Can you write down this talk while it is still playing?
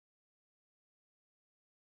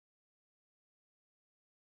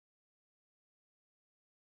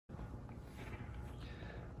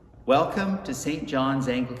Welcome to St. John's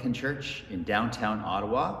Anglican Church in downtown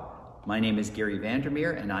Ottawa. My name is Gary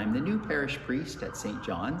Meer and I'm the new parish priest at St.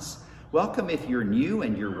 John's. Welcome if you're new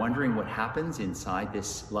and you're wondering what happens inside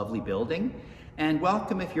this lovely building. And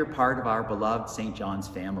welcome if you're part of our beloved St. John's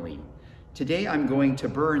family. Today I'm going to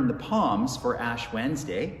burn the palms for Ash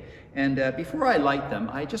Wednesday. And before I light them,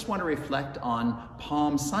 I just want to reflect on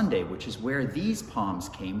Palm Sunday, which is where these palms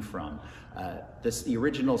came from. The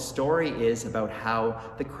original story is about how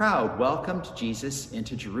the crowd welcomed Jesus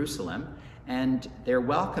into Jerusalem, and their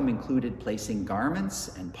welcome included placing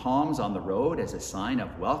garments and palms on the road as a sign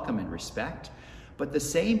of welcome and respect. But the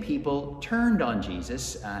same people turned on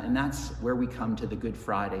Jesus, and that's where we come to the Good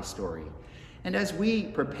Friday story. And as we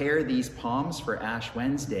prepare these palms for Ash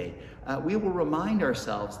Wednesday, we will remind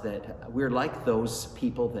ourselves that we're like those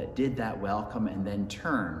people that did that welcome and then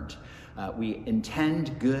turned. We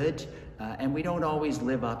intend good, and we don't always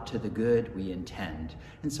live up to the good we intend.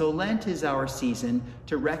 And so Lent is our season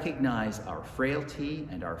to recognize our frailty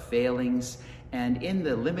and our failings, and in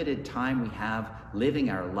the limited time we have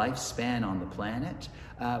living our lifespan on the planet,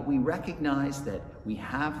 we recognize that we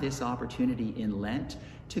have this opportunity in Lent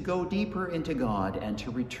to go deeper into God and to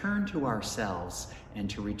return to ourselves and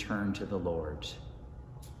to return to the Lord.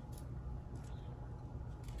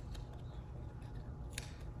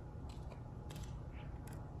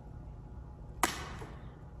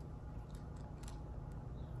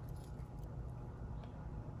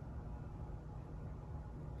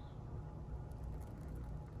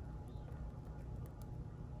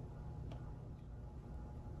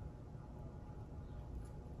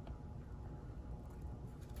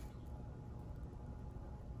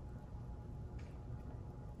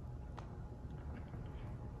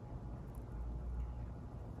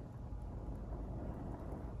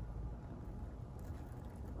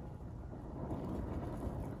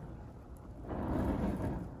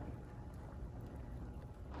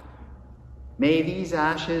 May these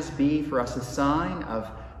ashes be for us a sign of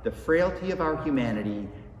the frailty of our humanity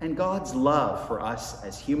and God's love for us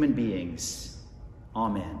as human beings.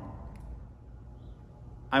 Amen.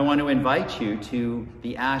 I want to invite you to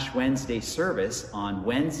the Ash Wednesday service on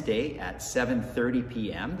Wednesday at 7:30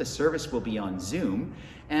 p.m. The service will be on Zoom,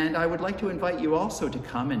 and I would like to invite you also to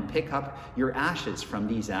come and pick up your ashes from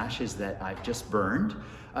these ashes that I've just burned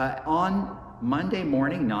on Monday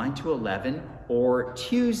morning 9 to 11 or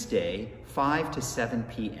Tuesday 5 to 7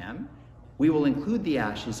 p.m. We will include the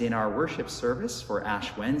ashes in our worship service for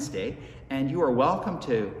Ash Wednesday, and you are welcome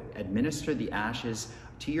to administer the ashes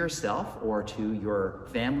to yourself or to your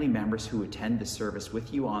family members who attend the service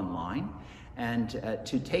with you online, and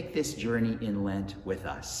to take this journey in Lent with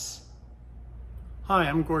us. Hi,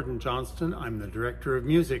 I'm Gordon Johnston. I'm the Director of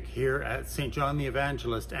Music here at St. John the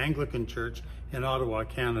Evangelist Anglican Church in Ottawa,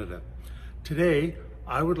 Canada. Today,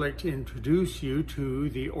 I would like to introduce you to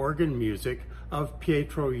the organ music of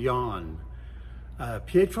Pietro Jan.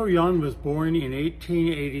 Pietro Jan was born in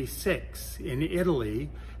 1886 in Italy,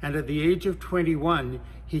 and at the age of 21,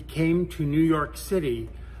 he came to New York City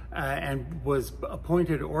and was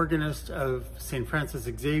appointed organist of St. Francis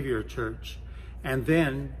Xavier Church. And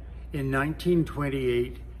then in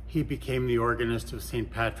 1928, he became the organist of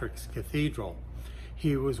St. Patrick's Cathedral.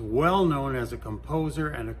 He was well known as a composer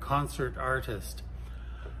and a concert artist.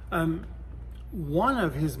 One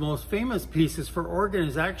of his most famous pieces for organ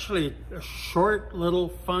is actually a short little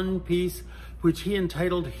fun piece which he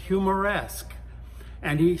entitled Humoresque,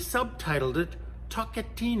 and he subtitled it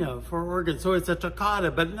Toccatina for organ. So it's a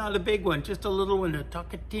toccata, but not a big one, just a little one, a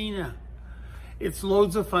toccatina. It's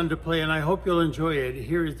loads of fun to play, and I hope you'll enjoy it.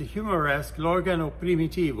 Here is the Humoresque, l'organo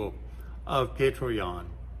primitivo of Pietro Jan.